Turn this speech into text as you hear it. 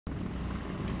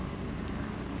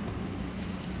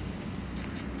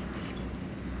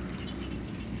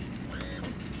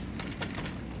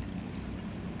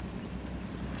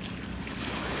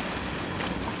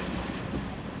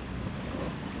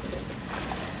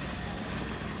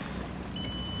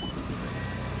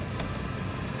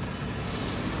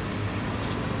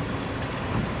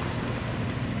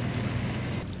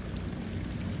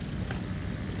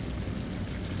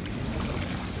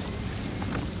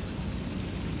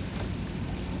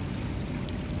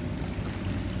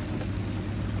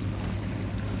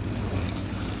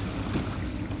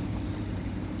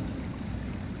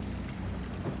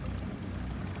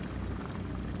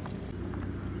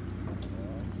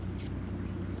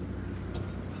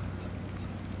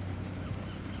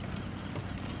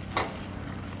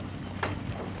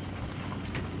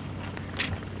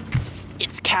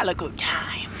It's Calico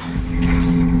time.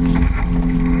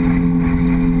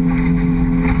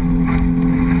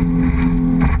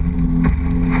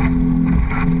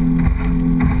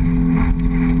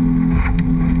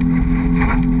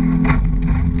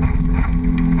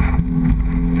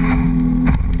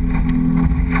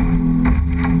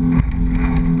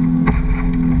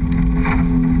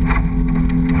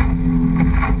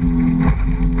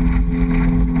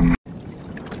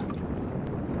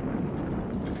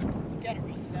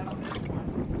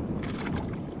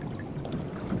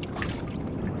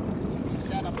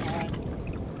 Setup high.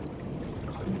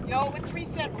 Yo, let's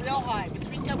reset real high. Let's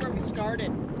reset where we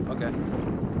started. Okay.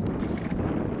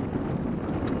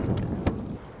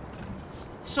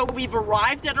 So we've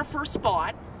arrived at our first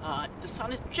spot. The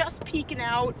sun is just peeking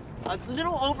out. It's a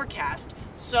little overcast.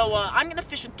 So I'm gonna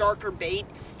fish a darker bait,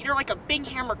 either like a big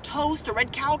hammer toast or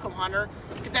red calico hunter,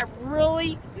 because that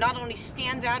really not only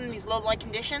stands out in these low light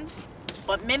conditions,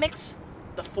 but mimics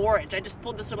the forage. I just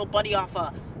pulled this little buddy off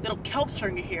a little kelp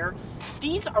stringer here.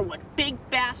 These are what big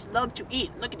bass love to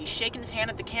eat. Look at, he's shaking his hand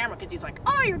at the camera because he's like,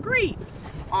 I agree.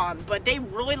 But they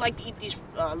really like to eat these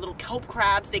little kelp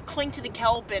crabs. They cling to the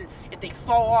kelp, and if they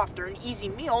fall off, they're an easy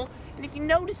meal. And if you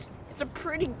notice, it's a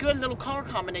pretty good little color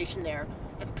combination there.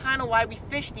 That's kind of why we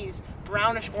fish these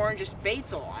brownish orangish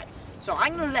baits a lot. So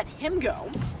I'm gonna let him go.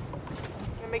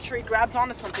 I'm gonna make sure he grabs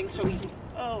onto something so he's,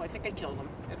 oh, I think I killed him.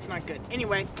 That's not good.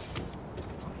 Anyway,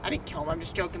 I didn't kill him, I'm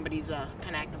just joking, but he's kind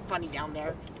of acting funny down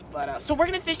there. But so we're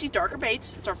gonna fish these darker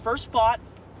baits. It's our first spot.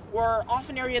 We're off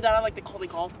an area that I like to call the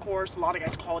golf course. A lot of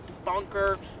guys call it the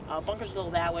bunker. Bunker's a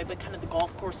little that way, but kind of the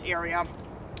golf course area.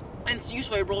 And it's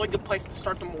usually a really good place to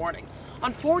start the morning.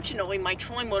 Unfortunately, my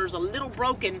trolling motor's a little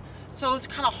broken, so it's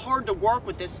kind of hard to work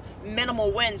with this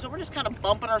minimal wind. So we're just kind of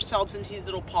bumping ourselves into these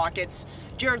little pockets.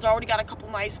 Jared's already got a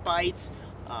couple nice bites.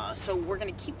 So we're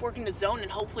going to keep working the zone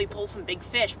and hopefully pull some big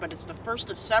fish, but it's the first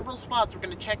of several spots we're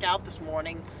going to check out this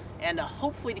morning, and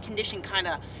hopefully the condition kind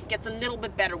of gets a little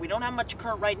bit better. We don't have much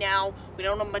current right now. We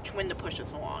don't have much wind to push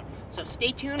us along. So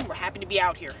stay tuned. We're happy to be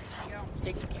out here. Let's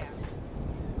take some cat.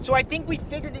 So I think we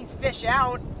figured these fish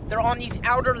out. They're on these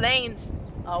outer lanes.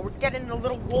 We're getting the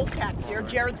little wolf cats here.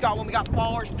 Jared's got one. We got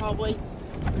followers probably.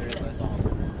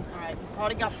 All right,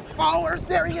 already got followers.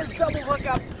 There he is, double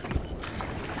hookup.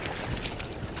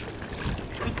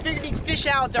 We figured these fish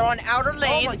out. They're on outer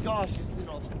lanes. Oh my gosh, you slid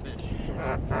all these fish.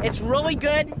 It's really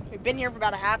good. We've been here for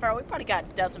about a half hour. We probably got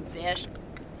a dozen fish.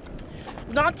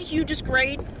 Not the hugest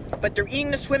grade, but they're eating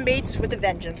the swim baits with a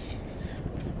vengeance.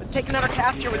 Let's take another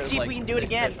cast here. Let's see if we can do it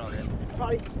again.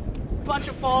 Probably a bunch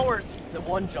of followers. The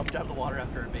one jumped out of the water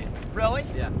after a bait. Really?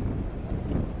 Yeah.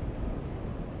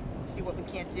 Let's see what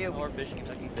we can't do. More fish,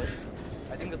 Kentucky fish.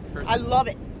 I think that's the first I love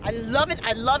it. I love it.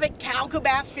 I love it. Calico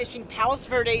bass fishing, Palos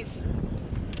Verdes,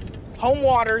 home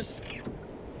waters.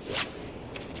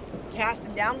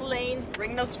 Casting down the lanes,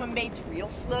 bringing those swim baits real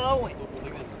slow, and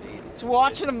just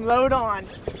watching them load on.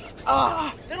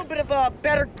 A little bit of a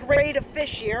better grade of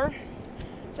fish here.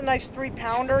 It's a nice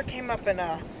 3-pounder. Came up and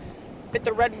bit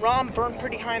the red rum, burned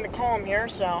pretty high in the column here,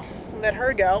 so we'll let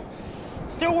her go.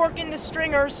 Still working the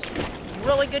stringers.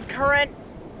 Really good current.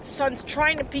 The sun's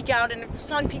trying to peek out, and if the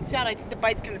sun peeks out, I think the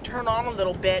bite's going to turn on a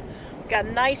little bit. We've got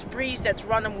a nice breeze that's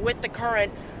running with the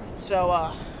current,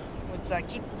 so let's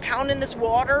keep pounding this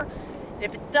water. And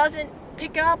if it doesn't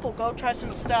pick up, we'll go try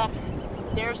some stuff.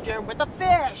 There's Jared with a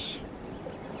fish.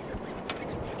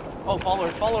 Oh,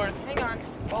 followers, followers. Hang on.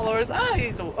 Followers. Ah,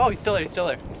 he's still there, he's still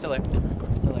there. He's still there.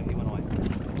 He went away.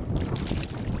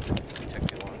 Took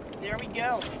too long. There we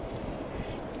go.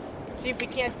 Let's see if we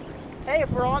can't. Hey,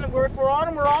 if we're on them, we're on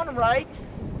them, right?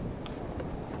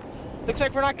 Looks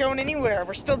like we're not going anywhere.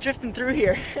 We're still drifting through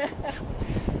here.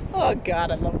 Oh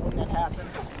God, I love it when that happens.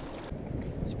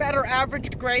 It's about our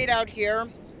average grade out here,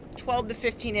 12 to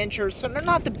 15 inches. So they're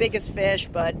not the biggest fish,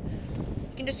 but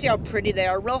you can just see how pretty they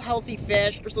are. Real healthy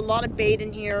fish. There's a lot of bait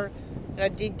in here.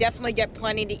 They definitely get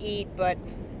plenty to eat, but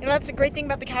you know, that's the great thing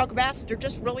about the calico bass. They're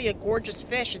just really a gorgeous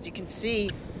fish, as you can see.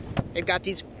 They've got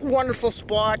these wonderful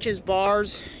splotches,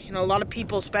 bars. You know, a lot of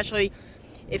people, especially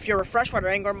if you're a freshwater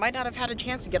angler, might not have had a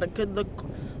chance to get a good look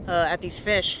at these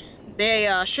fish. They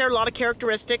share a lot of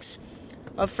characteristics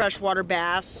of freshwater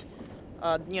bass.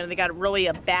 You know, they got really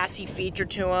a bassy feature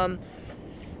to them.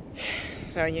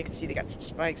 So you can see they got some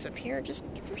spikes up here.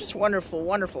 Just wonderful,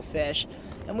 wonderful fish.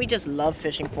 And we just love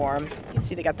fishing for them. You can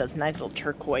see they got those nice little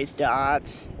turquoise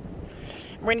dots.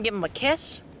 We're gonna give them a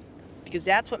kiss, because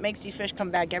that's what makes these fish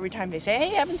come back every time. They say,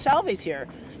 hey, Evan Salve's here.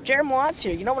 Jeremy Watt's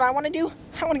here. You know what I want to do?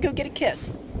 I want to go get a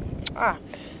kiss.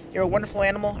 You're a wonderful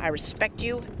animal. I respect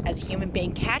you as a human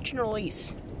being. Catch and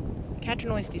release. Catch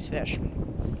and release these fish.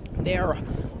 They are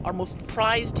our most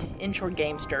prized inshore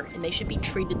gamester, and they should be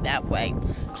treated that way.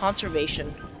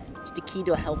 Conservation, it's the key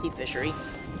to a healthy fishery.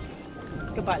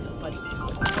 Goodbye, little buddy.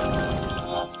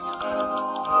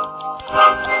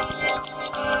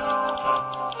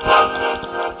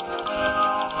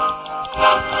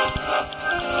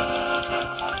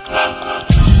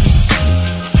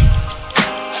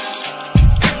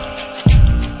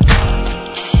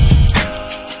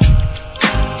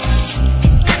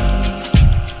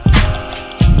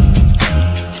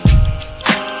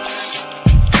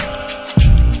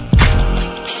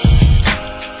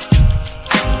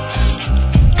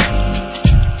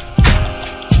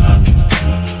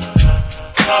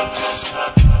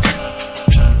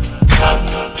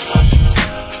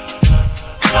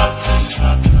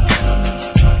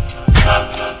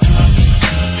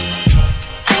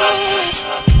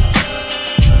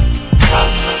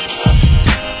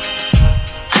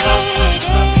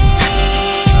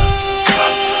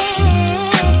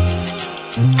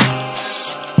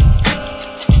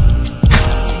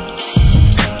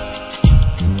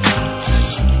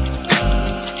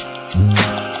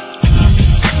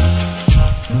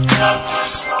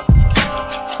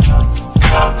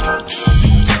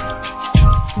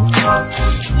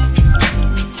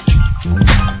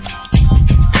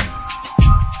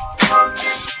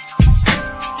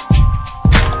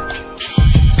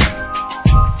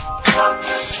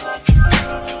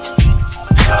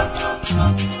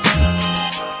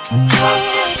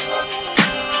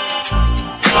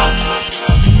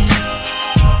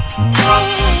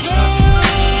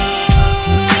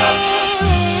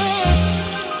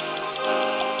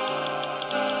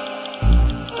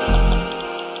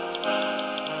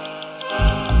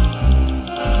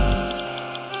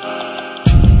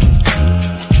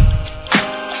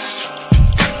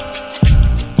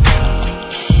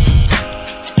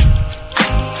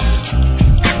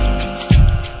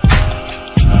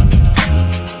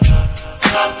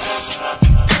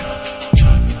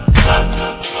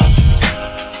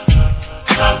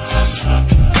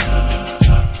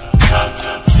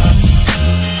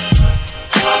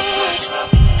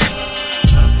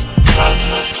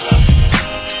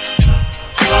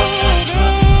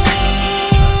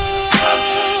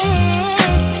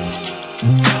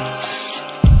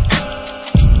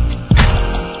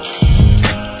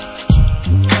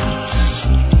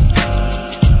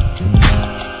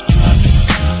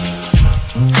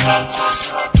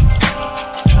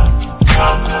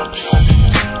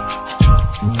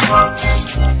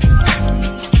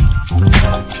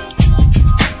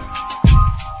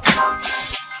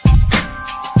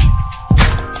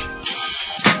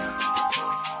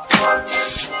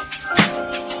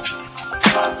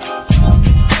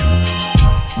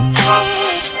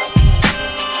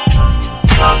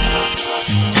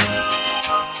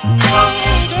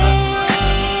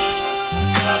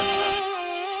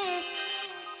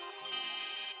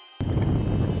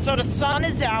 So the sun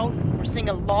is out, we're seeing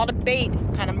a lot of bait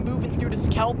kind of moving through this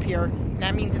kelp here, and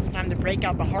that means it's time to break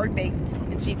out the hard bait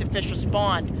and see if the fish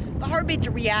respond. The hard bait's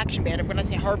a reaction bait, and when I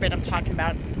say hard bait, I'm talking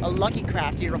about a lucky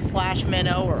craft, either a flash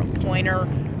minnow or a pointer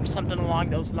or something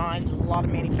along those lines. There's a lot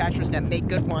of manufacturers that make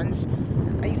good ones.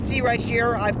 You see right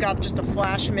here, I've got just a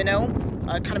flash minnow,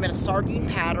 kind of in a sardine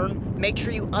pattern. Make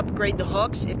sure you upgrade the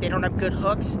hooks if they don't have good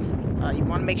hooks. You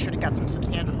want to make sure they got some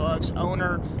substantial hooks.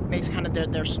 Owner makes kind of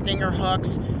their stinger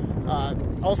hooks.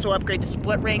 Also upgrade the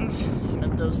split rings. You know,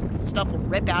 those stuff will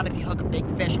rip out if you hook a big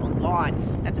fish a lot.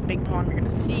 That's a big problem you're going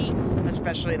to see,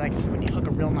 especially like when you hook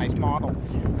a real nice model.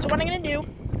 So what I'm going to do,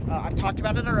 I've talked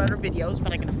about it in other videos,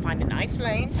 but I'm going to find a nice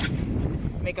lane,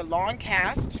 make a long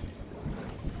cast.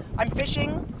 I'm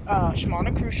fishing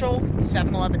Shimano Crucial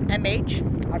 711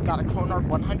 MH. I've got a Cronard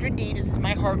 100D. This is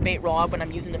my hard bait rod when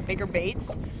I'm using the bigger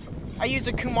baits. I use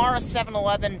a Kumara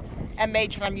 711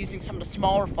 MH when I'm using some of the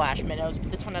smaller flash minnows,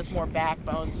 but this one has more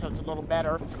backbone, so it's a little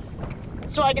better.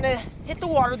 So I'm going to hit the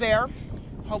water there,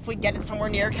 hopefully get it somewhere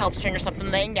near a kelp string or something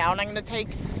laying down. I'm going to take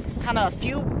kind of a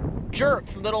few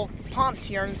jerks, little pumps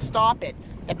here, and stop it.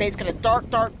 That bait's going to dart,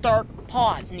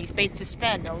 pause, and these baits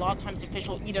suspend. And a lot of times the fish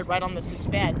will eat it right on the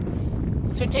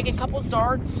suspend. So take a couple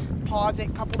darts, pause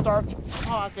it, couple darts,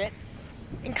 pause it,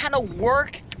 and kind of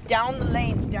work down the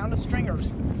lanes, down the stringers.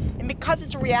 And because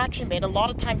it's a reaction bait, a lot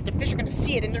of times the fish are going to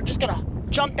see it and they're just going to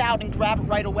jump out and grab it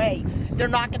right away. They're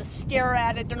not going to stare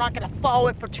at it. They're not going to follow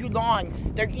it for too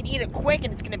long. They're going to eat it quick,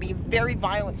 and it's going to be a very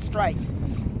violent strike.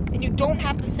 And you don't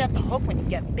have to set the hook when you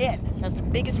get bit. That's the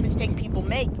biggest mistake people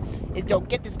make, is they'll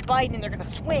get this bite and they're going to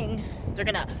swing. They're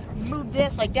going to move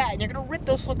this like that, and you're going to rip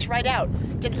those hooks right out.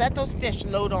 Just let those fish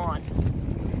load on.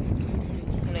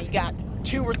 You know, you got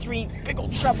 2 or 3 big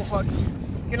old treble hooks.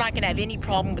 you're not gonna have any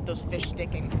problem with those fish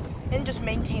sticking. And just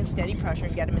maintain steady pressure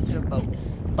and get them into the boat.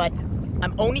 But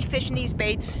I'm only fishing these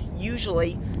baits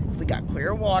usually if we got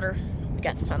clear water, we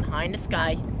got the sun high in the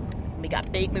sky, and we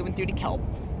got bait moving through the kelp.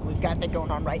 And we've got that going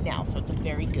on right now, so it's a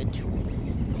very good tool.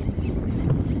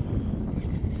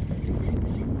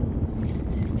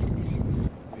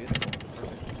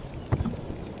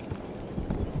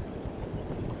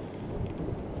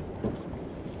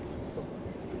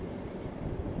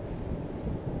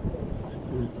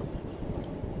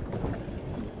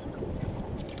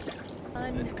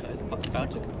 It's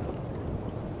about to commence.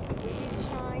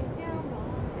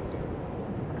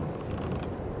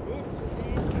 This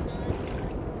big sun,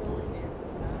 golden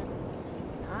sun.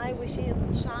 I wish it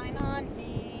would shine on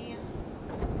me.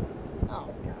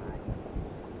 Oh God.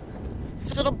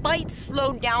 So the bite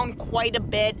slowed down quite a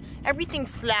bit. Everything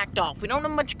slacked off. We don't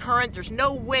have much current. There's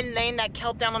no wind laying that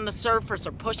kelp down on the surface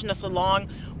or pushing us along.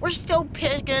 We're still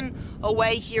picking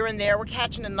away here and there. We're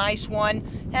catching a nice one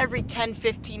every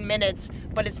 10-15 minutes,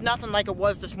 but it's nothing like it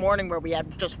was this morning where we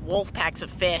had just wolf packs of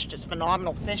fish, just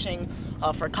phenomenal fishing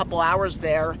for a couple hours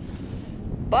there.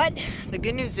 But the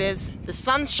good news is the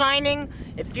sun's shining.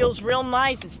 It feels real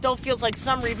nice. It still feels like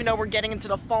summer even though we're getting into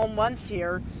the fall months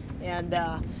here. And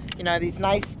you know, these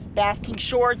nice basking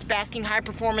shorts, basking high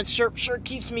performance shirt sure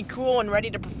keeps me cool and ready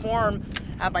to perform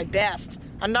at my best.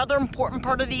 Another important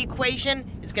part of the equation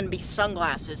is going to be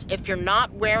sunglasses. If you're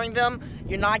not wearing them,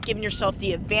 you're not giving yourself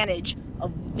the advantage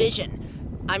of vision.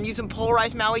 I'm using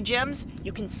polarized Maui Jims.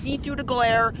 You can see through the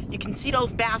glare. You can see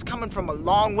those bass coming from a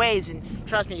long ways. And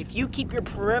trust me, if you keep your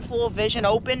peripheral vision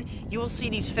open, you will see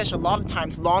these fish a lot of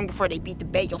times long before they beat the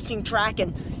bait. You'll see them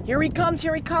tracking. Here he comes,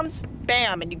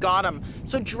 bam, and you got him.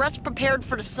 So dress prepared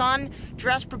for the sun,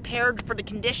 dress prepared for the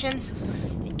conditions,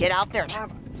 and get out there and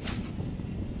have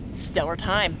a stellar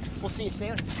time. We'll see you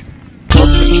soon.